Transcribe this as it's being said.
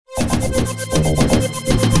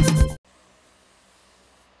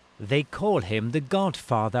They call him the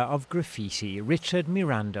Godfather of Graffiti, Richard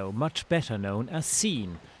Mirando, much better known as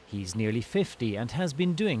Seen. He's nearly 50 and has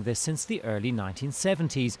been doing this since the early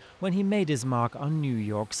 1970s, when he made his mark on New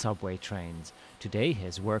York subway trains. Today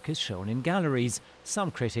his work is shown in galleries. Some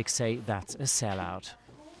critics say that's a sellout.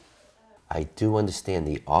 I do understand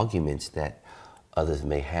the arguments that others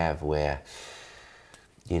may have where,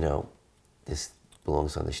 you know, this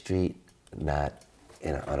belongs on the street, not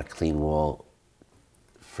on a clean wall,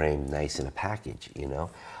 framed nice in a package, you know.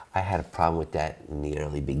 I had a problem with that in the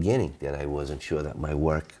early beginning, that I wasn't sure that my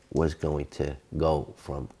work was going to go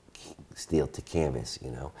from steel to canvas, you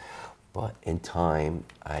know. But in time,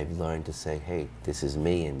 I've learned to say, hey, this is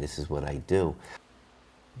me and this is what I do.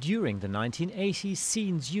 During the 1980s,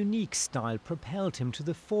 Seen's unique style propelled him to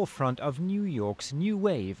the forefront of New York's new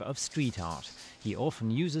wave of street art. He often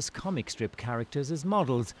uses comic strip characters as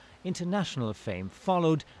models. International fame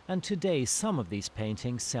followed, and today some of these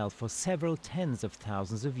paintings sell for several tens of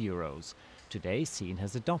thousands of euros. Today, Seen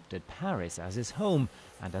has adopted Paris as his home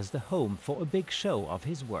and as the home for a big show of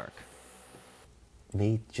his work.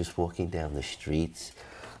 Me just walking down the streets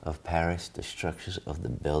of Paris, the structures of the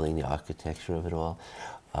building, the architecture of it all,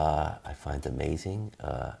 I find amazing,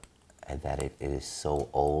 and that it is so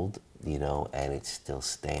old, you know, and it's still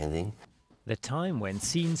standing. The time when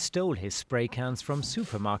Seen stole his spray cans from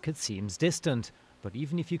supermarkets seems distant. But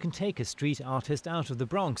even if you can take a street artist out of the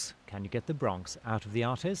Bronx, can you get the Bronx out of the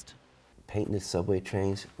artist? Painting the subway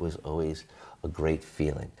trains was always a great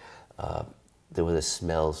feeling. There were the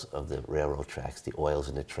smells of the railroad tracks, the oils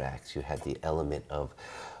in the tracks. You had the element of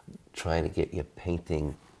trying to get your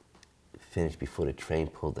painting finished before the train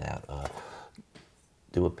pulled out.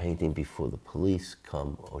 Do a painting before the police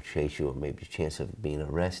come or chase you, or maybe a chance of being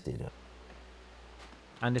arrested.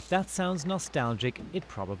 And if that sounds nostalgic, it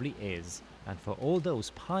probably is. And for all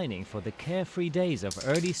those pining for the carefree days of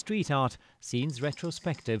early street art, Seen's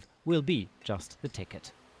retrospective will be just the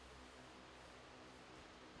ticket.